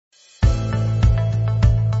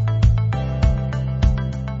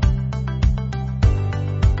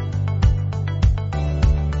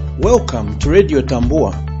Welcome to Radio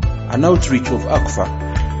Tambua, an outreach of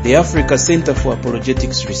ACFA, the Africa Center for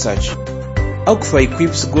Apologetics Research. ACFA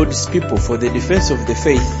equips God's people for the defense of the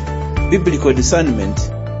faith, biblical discernment,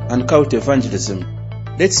 and cult evangelism.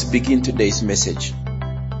 Let's begin today's message.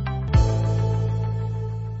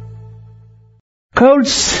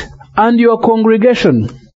 Cults and your congregation.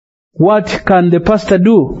 What can the pastor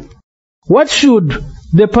do? What should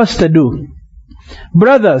the pastor do?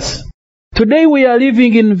 Brothers, today we are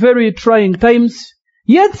living in very trying times,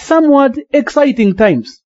 yet somewhat exciting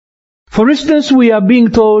times. For instance, we are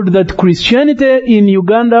being told that Christianity in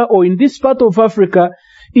Uganda or in this part of Africa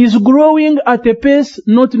is growing at a pace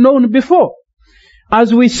not known before.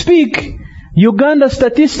 As we speak, Uganda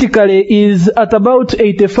statistically is at about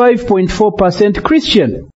 85.4%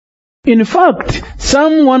 Christian. In fact,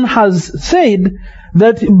 someone has said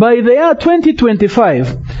that by the year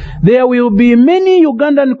 2025, there will be many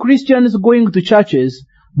Ugandan Christians going to churches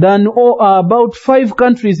than about 5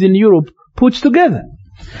 countries in Europe put together.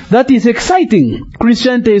 That is exciting.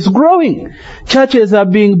 Christianity is growing. Churches are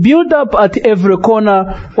being built up at every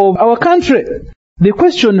corner of our country. The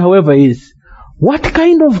question, however, is, what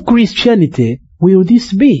kind of Christianity will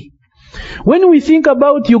this be? When we think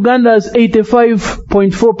about Uganda's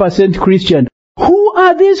 85.4% Christian, who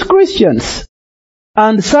are these Christians?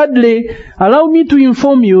 And sadly, allow me to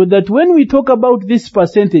inform you that when we talk about this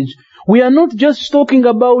percentage, we are not just talking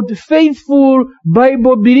about faithful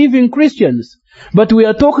Bible-believing Christians, but we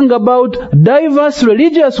are talking about diverse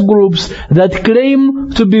religious groups that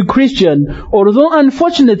claim to be Christian, although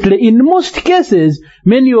unfortunately in most cases,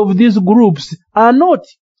 many of these groups are not.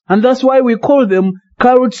 And that's why we call them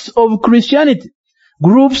cults of Christianity.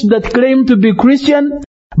 Groups that claim to be Christian,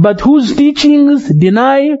 but whose teachings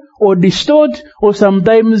deny or distort or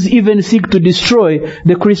sometimes even seek to destroy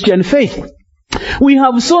the Christian faith. We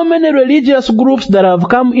have so many religious groups that have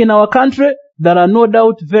come in our country that are no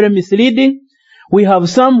doubt very misleading. We have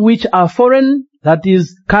some which are foreign, that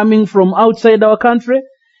is coming from outside our country.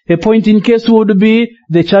 A point in case would be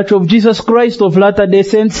the Church of Jesus Christ of Latter-day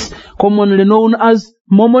Saints, commonly known as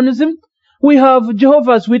Mormonism. We have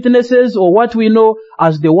Jehovah's Witnesses, or what we know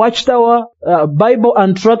as the Watchtower, Bible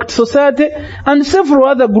and Tract Society, and several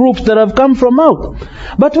other groups that have come from out.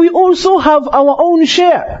 But we also have our own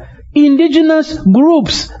share, indigenous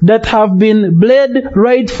groups that have been bled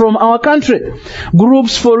right from our country.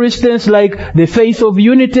 Groups, for instance, like the Faith of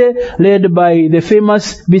Unity, led by the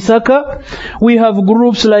famous Bisaka. We have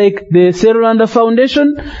groups like the Serulanda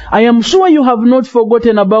Foundation. I am sure you have not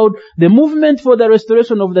forgotten about the movement for the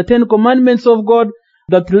restoration of the 10 Commandments of God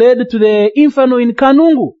that led to the Inferno in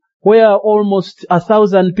Kanungu, where almost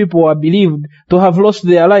 1,000 people are believed to have lost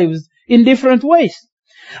their lives in different ways.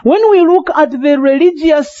 When we look at the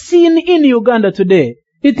religious scene in Uganda today,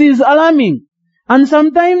 it is alarming. And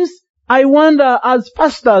sometimes I wonder as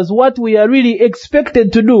pastors what we are really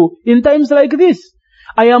expected to do in times like this.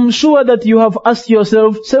 I am sure that you have asked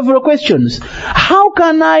yourself several questions. How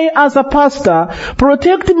can I, as a pastor,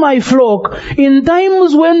 protect my flock in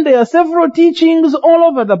times when there are several teachings all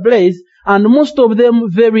over the place and most of them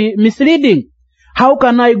very misleading? How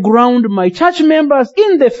can I ground my church members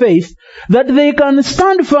in the faith that they can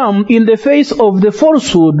stand firm in the face of the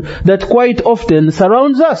falsehood that quite often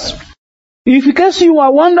surrounds us? If in case you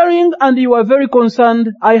are wondering and you are very concerned,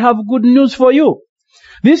 I have good news for you.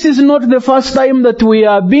 This is not the first time that we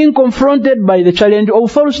are being confronted by the challenge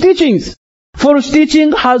of false teachings. False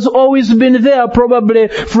teaching has always been there, probably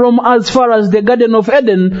from as far as the Garden of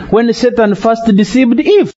Eden when Satan first deceived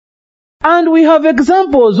Eve. And we have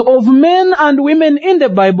examples of men and women in the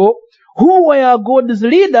Bible who were God's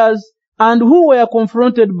leaders and who were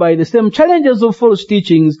confronted by the same challenges of false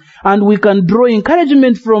teachings, and we can draw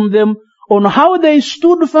encouragement from them on how they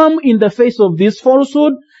stood firm in the face of this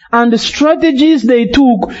falsehood and the strategies they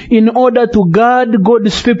took in order to guard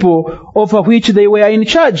God's people over which they were in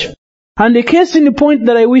charge. And the case in point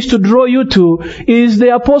that I wish to draw you to is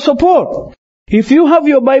the Apostle Paul. If you have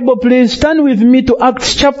your Bible, please turn with me to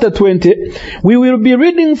Acts chapter 20. We will be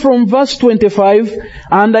reading from verse 25,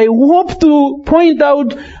 and I hope to point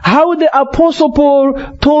out how the Apostle Paul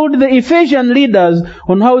told the Ephesian leaders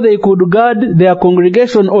on how they could guard their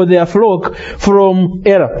congregation or their flock from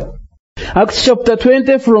error. Acts chapter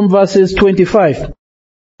 20 from verses 25.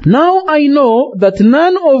 Now I know that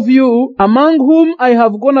none of you among whom I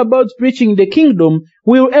have gone about preaching the kingdom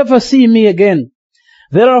will ever see me again.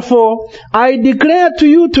 Therefore, I declare to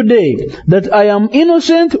you today that I am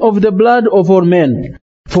innocent of the blood of all men.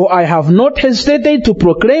 For I have not hesitated to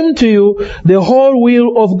proclaim to you the whole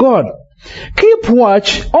will of God. Keep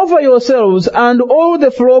watch over yourselves and all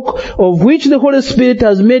the flock of which the Holy Spirit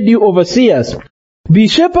has made you overseers. Be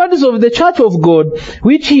shepherds of the church of God,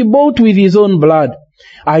 which he bought with his own blood.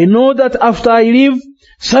 I know that after I leave,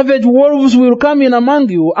 savage wolves will come in among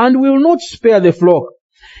you, and will not spare the flock.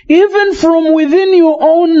 Even from within your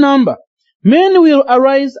own number, men will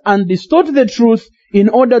arise and distort the truth in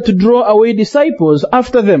order to draw away disciples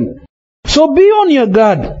after them. So be on your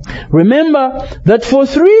guard. Remember that for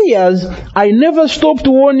 3 years I never stopped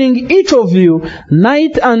warning each of you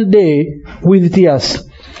night and day with tears.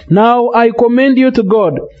 Now I commend you to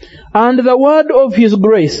God and the word of his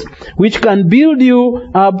grace, which can build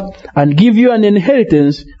you up and give you an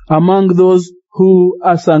inheritance among those who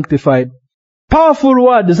are sanctified. Powerful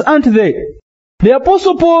words, aren't they? The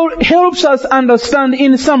Apostle Paul helps us understand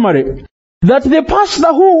in summary that the pastor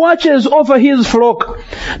who watches over his flock,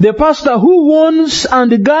 the pastor who warns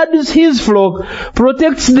and guards his flock,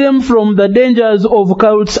 protects them from the dangers of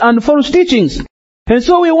cults and false teachings. And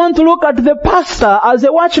so we want to look at the pastor as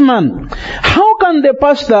a watchman. How can the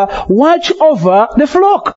pastor watch over the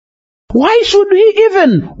flock? Why should he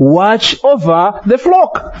even watch over the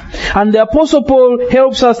flock? And the Apostle Paul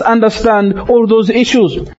helps us understand all those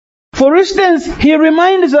issues. For instance, he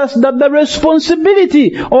reminds us that the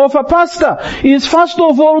responsibility of a pastor is first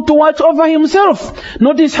of all to watch over himself.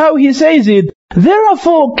 Notice how he says it.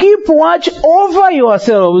 Therefore, keep watch over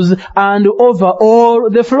yourselves and over all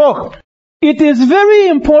the flock. It is very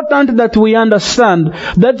important that we understand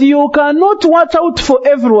that you cannot watch out for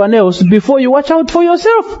everyone else before you watch out for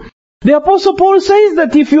yourself. The Apostle Paul says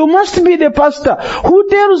that if you must be the pastor who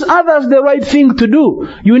tells others the right thing to do,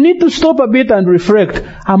 you need to stop a bit and reflect,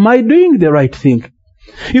 am I doing the right thing?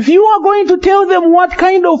 If you are going to tell them what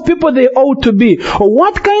kind of people they ought to be, or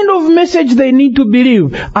what kind of message they need to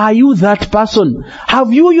believe, are you that person?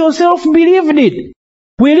 Have you yourself believed it?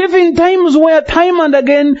 We live in times where time and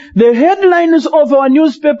again the headlines of our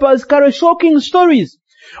newspapers carry shocking stories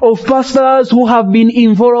of pastors who have been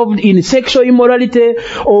involved in sexual immorality,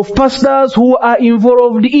 of pastors who are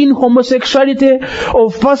involved in homosexuality,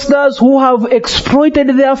 of pastors who have exploited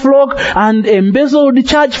their flock and embezzled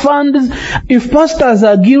church funds. If pastors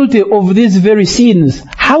are guilty of these very sins,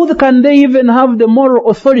 how can they even have the moral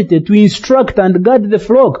authority to instruct and guard the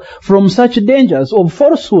flock from such dangers of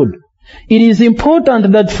falsehood? It is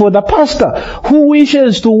important that for the pastor who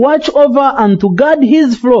wishes to watch over and to guard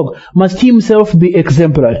his flock must himself be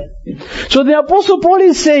exemplary. So the Apostle Paul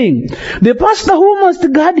is saying, the pastor who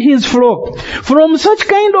must guard his flock from such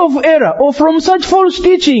kind of error or from such false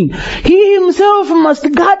teaching, he himself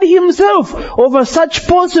must guard himself over such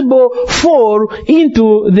possible fall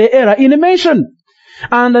into the error in mention.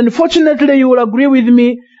 And unfortunately, you will agree with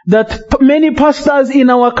me that many pastors in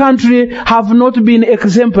our country have not been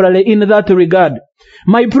exemplary in that regard.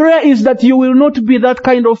 My prayer is that you will not be that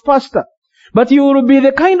kind of pastor, but you will be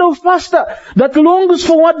the kind of pastor that longs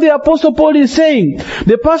for what the Apostle Paul is saying.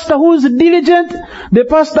 The pastor who is diligent, the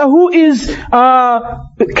pastor who is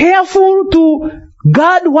careful to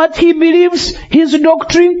guard what he believes, his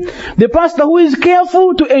doctrine, the pastor who is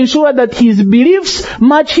careful to ensure that his beliefs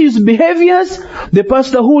match his behaviors, the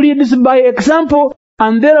pastor who leads by example,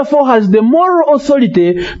 and therefore has the moral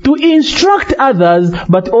authority to instruct others,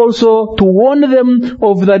 but also to warn them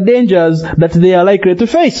of the dangers that they are likely to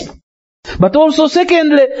face. But also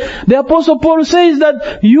secondly, the Apostle Paul says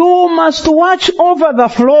that you must watch over the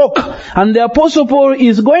flock. And the Apostle Paul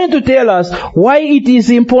is going to tell us why it is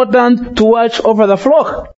important to watch over the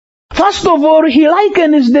flock. First of all, he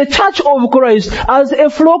likens the church of Christ as a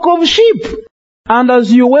flock of sheep. And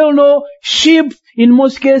as you well know, sheep in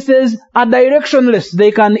most cases are directionless.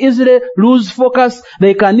 They can easily lose focus.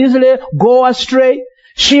 They can easily go astray.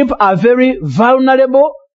 Sheep are very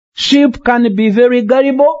vulnerable. Sheep can be very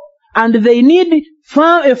gullible. And they need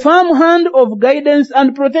a firm hand of guidance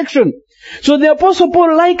and protection. So the Apostle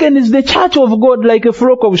Paul likens the church of God like a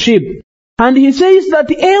flock of sheep. And he says that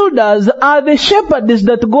the elders are the shepherds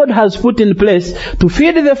that God has put in place to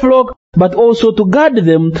feed the flock, but also to guard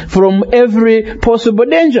them from every possible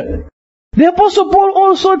danger. The Apostle Paul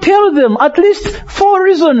also tells them at least 4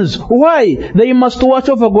 reasons why they must watch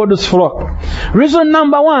over God's flock. Reason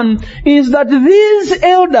number 1 is that these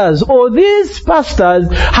elders or these pastors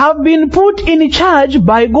have been put in charge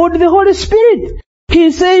by God the Holy Spirit.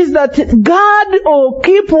 He says that guard or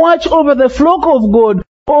keep watch over the flock of God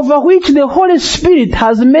over which the Holy Spirit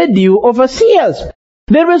has made you overseers.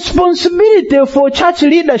 The responsibility for church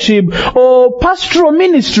leadership or pastoral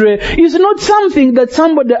ministry is not something that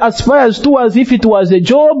somebody aspires to as if it was a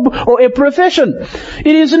job or a profession.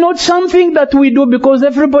 It is not something that we do because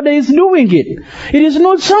everybody is doing it. It is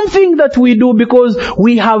not something that we do because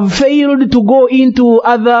we have failed to go into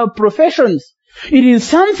other professions. It is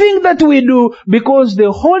something that we do because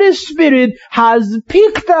the Holy Spirit has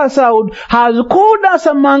picked us out, has called us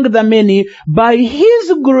among the many by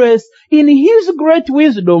His grace, in His great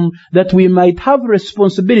wisdom, that we might have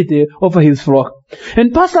responsibility over His flock.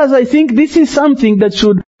 And pastors, I think this is something that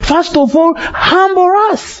should first of all humble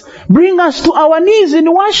us, bring us to our knees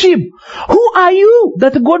in worship. Who are you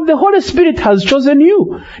that God the Holy Spirit has chosen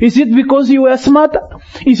you? Is it because you were smart?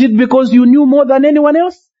 Is it because you knew more than anyone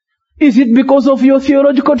else? Is it because of your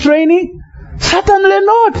theological training? Certainly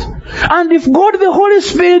not. And if God the Holy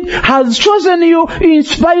Spirit has chosen you in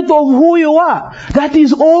spite of who you are, that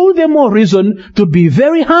is all the more reason to be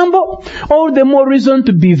very humble, all the more reason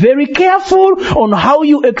to be very careful on how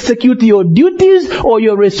you execute your duties or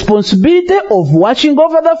your responsibility of watching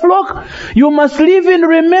over the flock. You must live in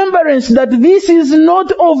remembrance that this is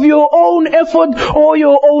not of your own effort or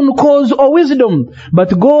your own cause or wisdom,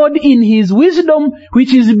 but God in His wisdom,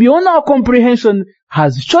 which is beyond our comprehension,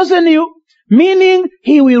 has chosen you, meaning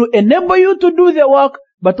He will enable you to do the work,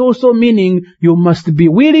 but also meaning you must be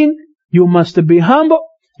willing, you must be humble,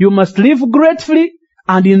 you must live gratefully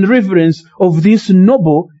and in reverence of this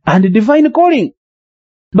noble and divine calling.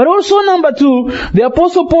 But also number 2, the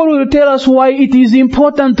Apostle Paul will tell us why it is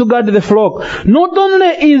important to guard the flock. Not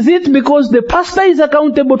only is it because the pastor is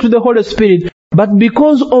accountable to the Holy Spirit, but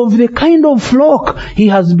because of the kind of flock he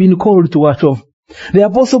has been called to watch over. The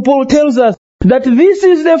Apostle Paul tells us that this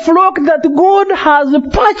is the flock that God has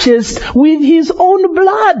purchased with His own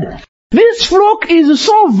blood. This flock is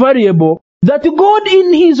so valuable that God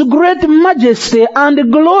in His great majesty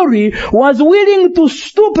and glory was willing to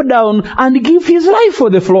stoop down and give His life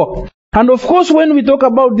for the flock. And of course, when we talk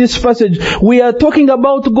about this passage, we are talking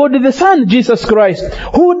about God the Son, Jesus Christ,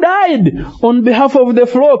 who died on behalf of the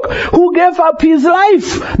flock, who gave up His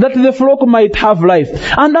life that the flock might have life.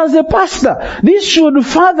 And as a pastor, this should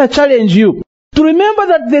further challenge you to remember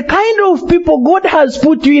that the kind of people God has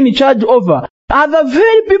put you in charge over are the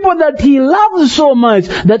very people that He loves so much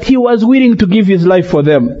that He was willing to give His life for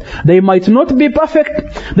them. They might not be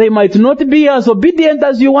perfect. They might not be as obedient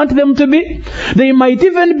as you want them to be. They might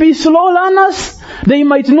even be slow learners. They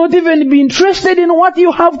might not even be interested in what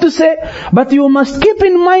you have to say. But you must keep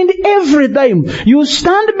in mind every time you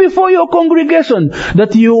stand before your congregation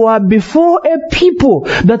that you are before a people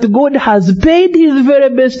that God has paid His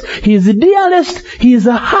very best, His dearest, His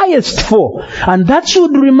highest for. And that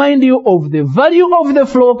should remind you of the value of the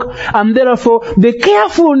flock, and therefore the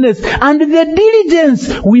carefulness and the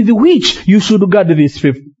diligence with which you should guard these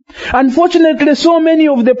people. Unfortunately, so many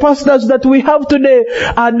of the pastors that we have today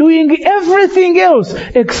are doing everything else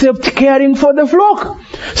except caring for the flock.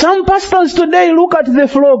 Some pastors today look at the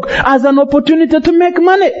flock as an opportunity to make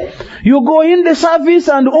money. You go in the service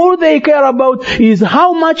and all they care about is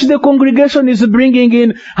how much the congregation is bringing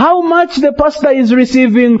in, how much the pastor is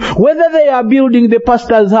receiving, whether they are building the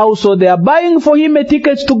pastor's house or they are buying for him a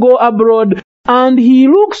ticket to go abroad. And he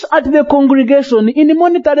looks at the congregation in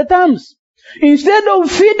monetary terms. Instead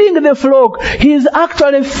of feeding the flock, he is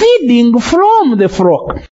actually feeding from the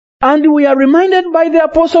flock. And we are reminded by the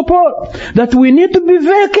Apostle Paul that we need to be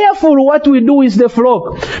very careful what we do with the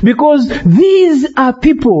flock, because these are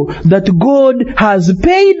people that God has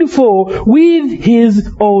paid for with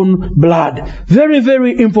His own blood. Very,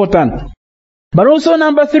 very important. But also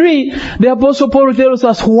number 3, the Apostle Paul tells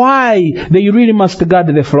us why they really must guard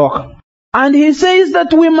the flock. And he says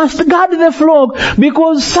that we must guard the flock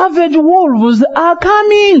because savage wolves are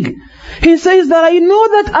coming. He says that I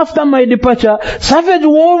know that after my departure, savage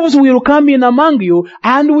wolves will come in among you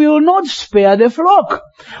and will not spare the flock.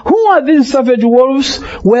 Who are these savage wolves?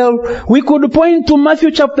 Well, we could point to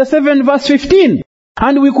Matthew chapter 7 verse 15.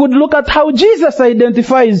 And we could look at how Jesus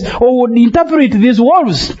identifies or would interpret these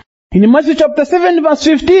wolves. In Matthew chapter 7 verse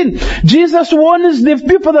 15, Jesus warns the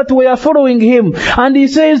people that were following Him. And He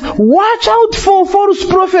says, watch out for false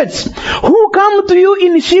prophets who come to you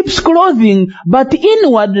in sheep's clothing, but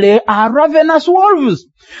inwardly are ravenous wolves.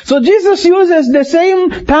 So Jesus uses the same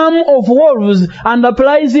term of wolves and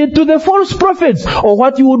applies it to the false prophets, or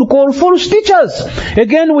what you would call false teachers.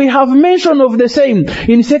 Again, we have mention of the same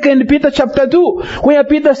in 2 Peter chapter 2, where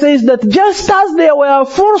Peter says that just as there were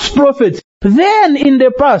false prophets then in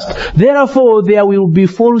the past, therefore there will be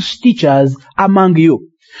false teachers among you.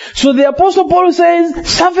 So the Apostle Paul says,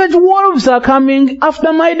 savage wolves are coming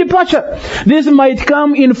after my departure. This might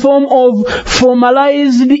come in form of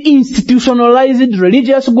formalized, institutionalized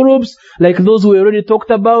religious groups, like those we already talked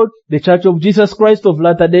about, the Church of Jesus Christ of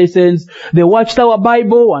Latter-day Saints, the Watchtower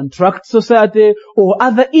Bible and Tract Society, or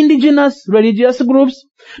other indigenous religious groups.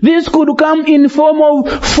 This could come in form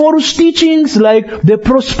of false teachings like the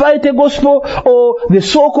prosperity gospel or the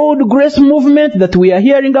so-called grace movement that we are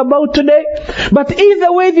hearing about today. But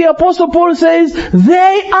either way, the Apostle Paul says,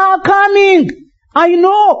 they are coming. I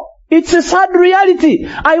know. It's a sad reality.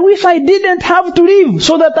 I wish I didn't have to live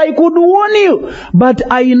so that I could warn you. But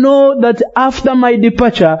I know that after my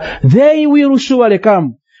departure, they will surely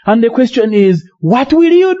come. And the question is, what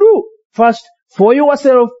will you do? First, for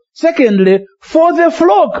yourself. Secondly, for the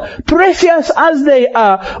flock, precious as they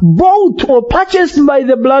are, bought or purchased by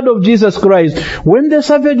the blood of Jesus Christ. When the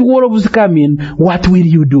savage wolves come in, what will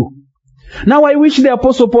you do? Now I wish the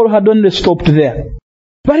Apostle Paul had only stopped there.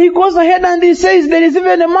 But he goes ahead and he says there is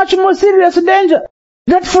even a much more serious danger.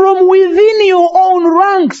 That from within your own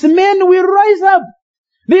ranks, men will rise up.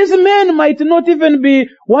 These men might not even be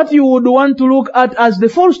what you would want to look at as the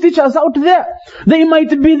false teachers out there. They might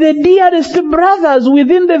be the dearest brothers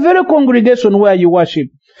within the very congregation where you worship.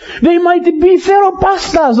 They might be fellow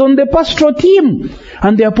pastors on the pastoral team.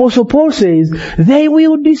 And the Apostle Paul says, they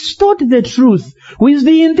will distort the truth with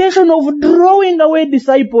the intention of drawing away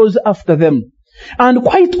disciples after them. And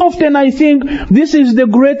quite often I think this is the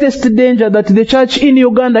greatest danger that the church in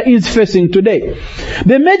Uganda is facing today.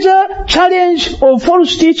 The major challenge of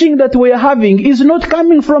false teaching that we are having is not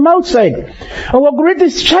coming from outside. Our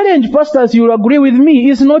greatest challenge, pastors, you'll agree with me,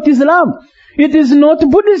 is not Islam. It is not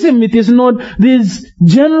Buddhism. It is not these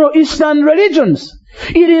general Eastern religions.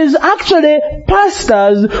 It is actually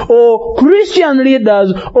pastors or Christian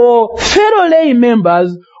leaders or fellow lay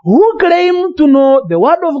members who claim to know the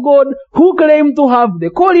Word of God, who claim to have the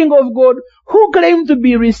calling of God, who claim to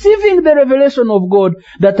be receiving the revelation of God,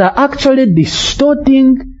 that are actually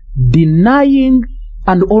distorting, denying,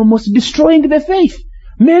 and almost destroying the faith.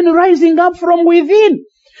 Men rising up from within.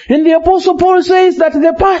 And the Apostle Paul says that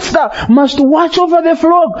the pastor must watch over the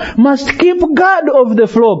flock, must keep guard of the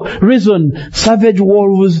flock. Reason, savage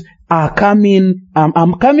wolves are coming,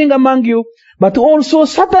 I'm coming among you, but also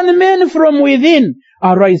certain men from within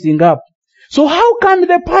are rising up. So how can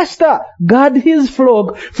the pastor guard his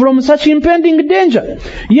flock from such impending danger?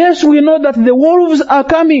 Yes, we know that the wolves are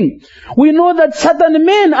coming. We know that certain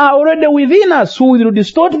men are already within us who will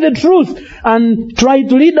distort the truth and try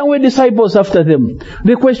to lead away disciples after them.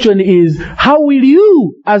 The question is, how will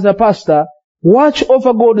you as a pastor watch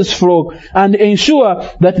over God's flock and ensure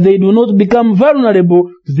that they do not become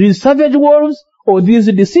vulnerable to these savage wolves or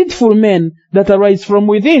these deceitful men that arise from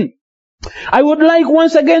within? I would like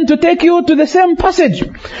once again to take you to the same passage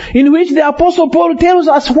in which the Apostle Paul tells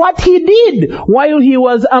us what he did while he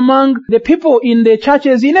was among the people in the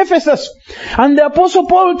churches in Ephesus. And the Apostle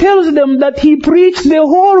Paul tells them that he preached the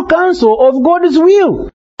whole counsel of God's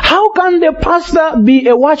will. How can the pastor be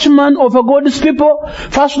a watchman of God's people?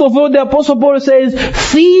 First of all, the Apostle Paul says,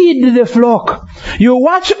 feed the flock. You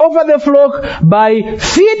watch over the flock by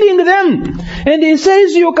feeding them. And he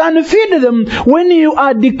says you can feed them when you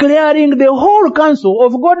are declaring the whole counsel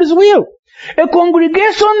of God's will. A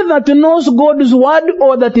congregation that knows God's word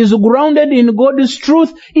or that is grounded in God's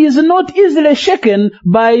truth is not easily shaken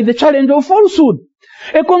by the challenge of falsehood.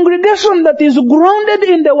 A congregation that is grounded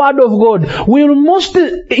in the Word of God will most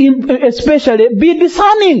especially be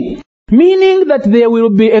discerning. Meaning that there will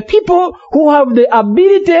be a people who have the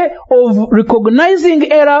ability of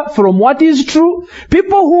recognizing error from what is true.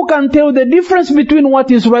 People who can tell the difference between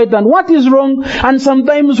what is right and what is wrong. And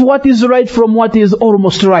sometimes what is right from what is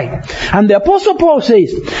almost right. And the Apostle Paul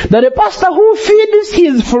says that a pastor who feeds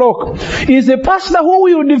his flock is a pastor who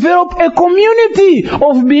will develop a community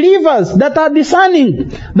of believers that are discerning,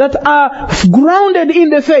 that are grounded in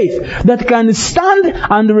the faith, that can stand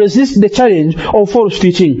and resist the challenge of false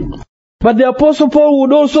teaching. But the Apostle Paul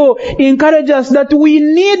would also encourage us that we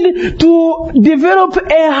need to develop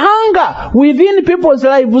a hunger within people's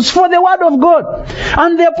lives for the Word of God.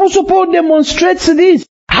 And the Apostle Paul demonstrates this.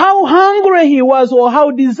 How hungry he was or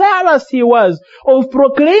how desirous he was of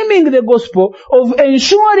proclaiming the gospel, of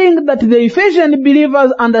ensuring that the Ephesian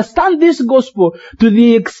believers understand this gospel to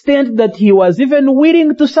the extent that he was even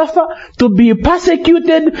willing to suffer, to be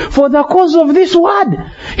persecuted for the cause of this word.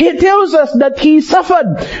 He tells us that he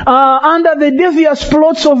suffered under the devious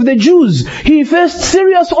plots of the Jews. He faced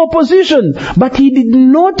serious opposition, but he did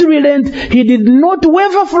not relent. He did not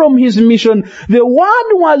waver from his mission. The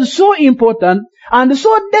word was so important and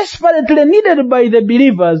so desperately needed by the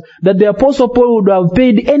believers that the Apostle Paul would have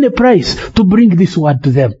paid any price to bring this word to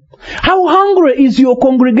them. How hungry is your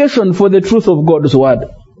congregation for the truth of God's word?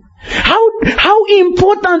 How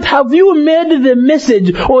important have you made the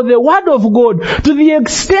message or the word of God to the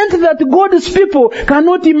extent that God's people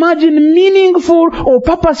cannot imagine meaningful or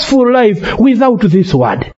purposeful life without this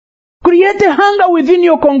word? Create a hunger within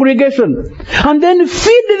your congregation and then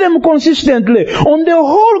feed them consistently on the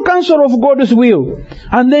whole counsel of God's will.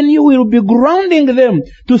 And then you will be grounding them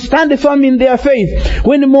to stand firm in their faith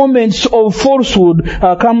when moments of falsehood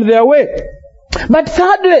come their way. But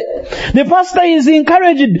thirdly, the pastor is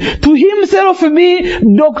encouraged to himself be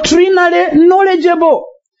doctrinally knowledgeable.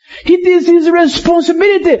 It is his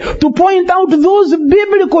responsibility to point out those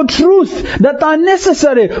biblical truths that are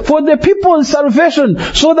necessary for the people's salvation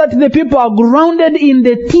so that the people are grounded in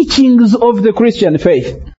the teachings of the Christian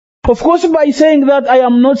faith. Of course, by saying that, I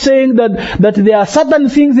am not saying that there are certain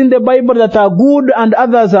things in the Bible that are good and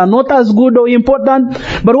others are not as good or important.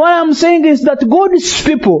 But what I am saying is that God's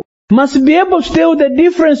people must be able to tell the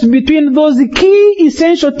difference between those key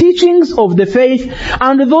essential teachings of the faith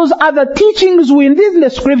and those other teachings within the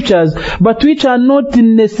scriptures, but which are not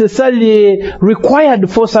necessarily required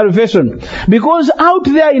for salvation. Because out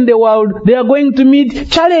there in the world, they are going to meet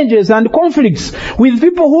challenges and conflicts with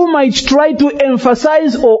people who might try to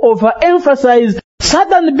emphasize or overemphasize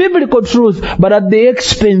certain biblical truths, but at the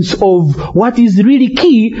expense of what is really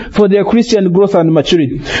key for their Christian growth and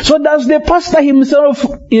maturity. So does the pastor himself,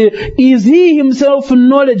 is he himself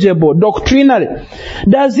knowledgeable doctrinally?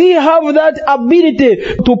 Does he have that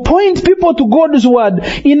ability to point people to God's word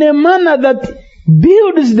in a manner that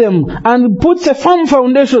builds them and puts a firm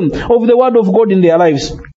foundation of the word of God in their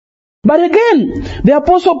lives? But again, the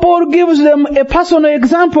Apostle Paul gives them a personal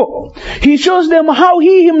example. He shows them how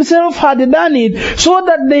he himself had done it so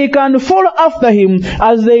that they can follow after him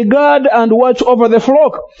as they guard and watch over the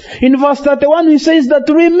flock. In verse 31, he says that,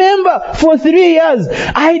 remember, for 3 years,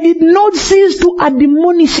 I did not cease to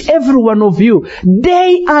admonish every one of you,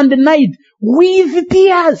 day and night, with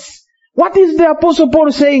tears. What is the Apostle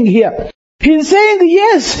Paul saying here? He's saying,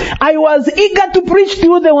 yes, I was eager to preach to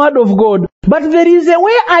you the word of God, but there is a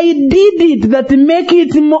way I did it that made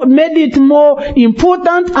it more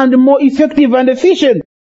important and more effective and efficient.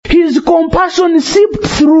 His compassion seeped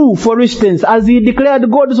through, for instance, as he declared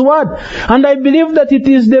God's word. And I believe that it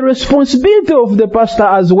is the responsibility of the pastor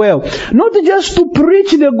as well, not just to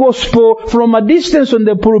preach the gospel from a distance on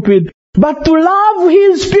the pulpit, but to love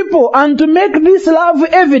his people and to make this love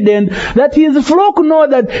evident, that his flock know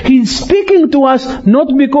that he's speaking to us not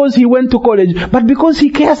because he went to college, but because he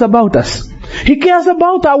cares about us. He cares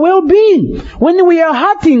about our well-being. When we are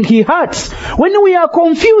hurting, he hurts. When we are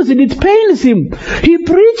confused, it pains him. He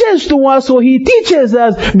preaches to us or he teaches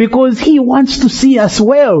us because he wants to see us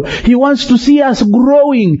well. He wants to see us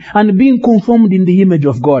growing and being conformed in the image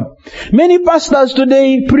of God. Many pastors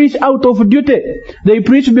today preach out of duty. They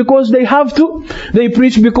preach because they have to. They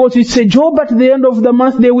preach because it's a job. At the end of the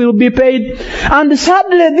month they will be paid. And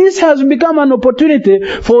sadly, this has become an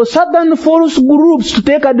opportunity for certain false groups to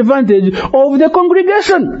take advantage of the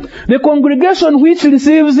congregation. The congregation which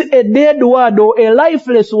receives a dead word or a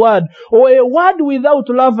lifeless word or a word without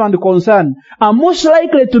love and concern are most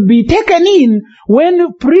likely to be taken in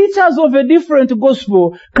when preachers of a different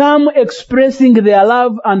gospel come expressing their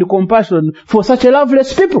love and compassion for such a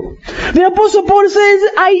loveless people. The Apostle Paul says,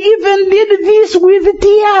 I even did this with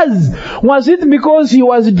tears. Was it because he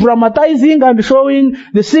was dramatizing and showing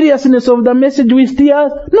the seriousness of the message with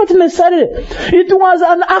tears? Not necessarily. It was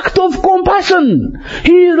an act of compassion.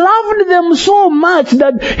 He loved them so much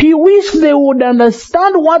that he wished they would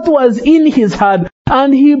understand what was in his heart,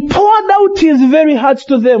 and he poured out his very heart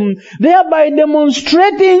to them, thereby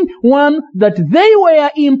demonstrating, one, that they were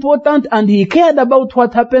important and he cared about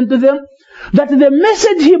what happened to them, that the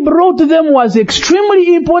message he brought to them was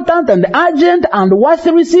extremely important and urgent and worth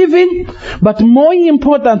receiving, but more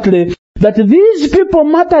importantly, that these people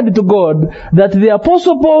mattered to God, that the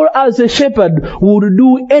Apostle Paul as a shepherd would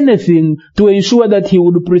do anything to ensure that he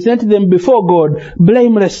would present them before God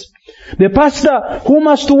blameless. The pastor who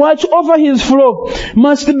must watch over his flock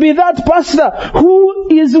must be that pastor who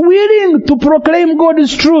is willing to proclaim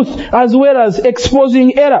God's truth as well as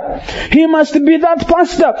exposing error. He must be that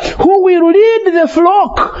pastor who will lead the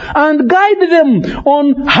flock and guide them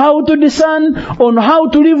on how to discern, on how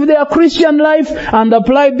to live their Christian life and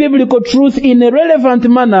apply biblical truth in a relevant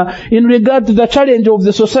manner in regard to the challenge of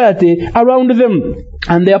the society around them.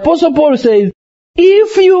 And the Apostle Paul says,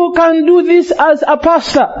 if you can do this as a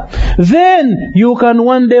pastor, then you can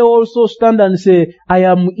one day also stand and say, I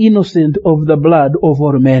am innocent of the blood of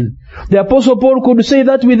all men. The Apostle Paul could say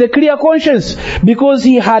that with a clear conscience because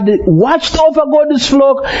he had watched over God's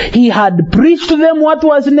flock, he had preached to them what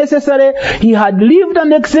was necessary, he had lived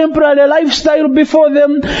an exemplary lifestyle before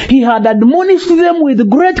them, he had admonished them with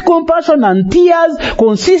great compassion and tears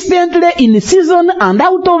consistently in season and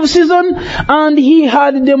out of season, and he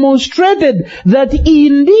had demonstrated that that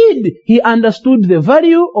indeed he understood the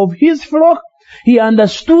value of his flock. He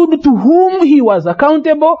understood to whom he was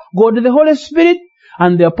accountable, God the Holy Spirit.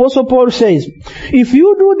 And the Apostle Paul says, if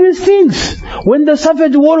you do these things, when the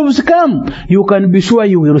savage wolves come, you can be sure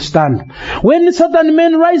you will stand. When certain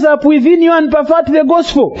men rise up within you and pervert the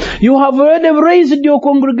gospel, you have already raised your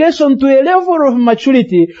congregation to a level of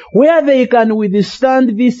maturity where they can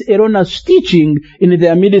withstand this erroneous teaching in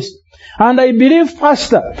their midst. And I believe,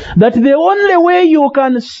 Pastor, that the only way you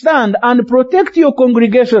can stand and protect your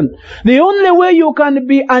congregation, the only way you can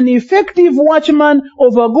be an effective watchman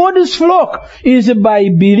over God's flock is by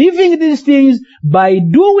believing these things, by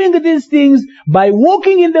doing these things, by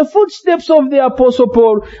walking in the footsteps of the Apostle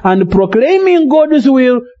Paul and proclaiming God's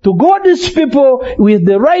will to God's people with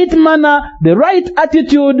the right manner, the right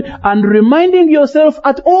attitude, and reminding yourself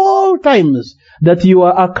at all times that you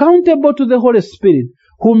are accountable to the Holy Spirit,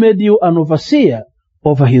 who made you an overseer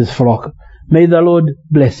over his flock. May the Lord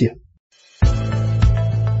bless you.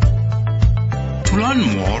 To learn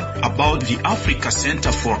more about the Africa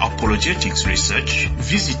Center for Apologetics Research,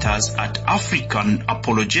 visit us at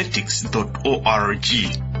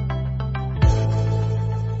africanapologetics.org.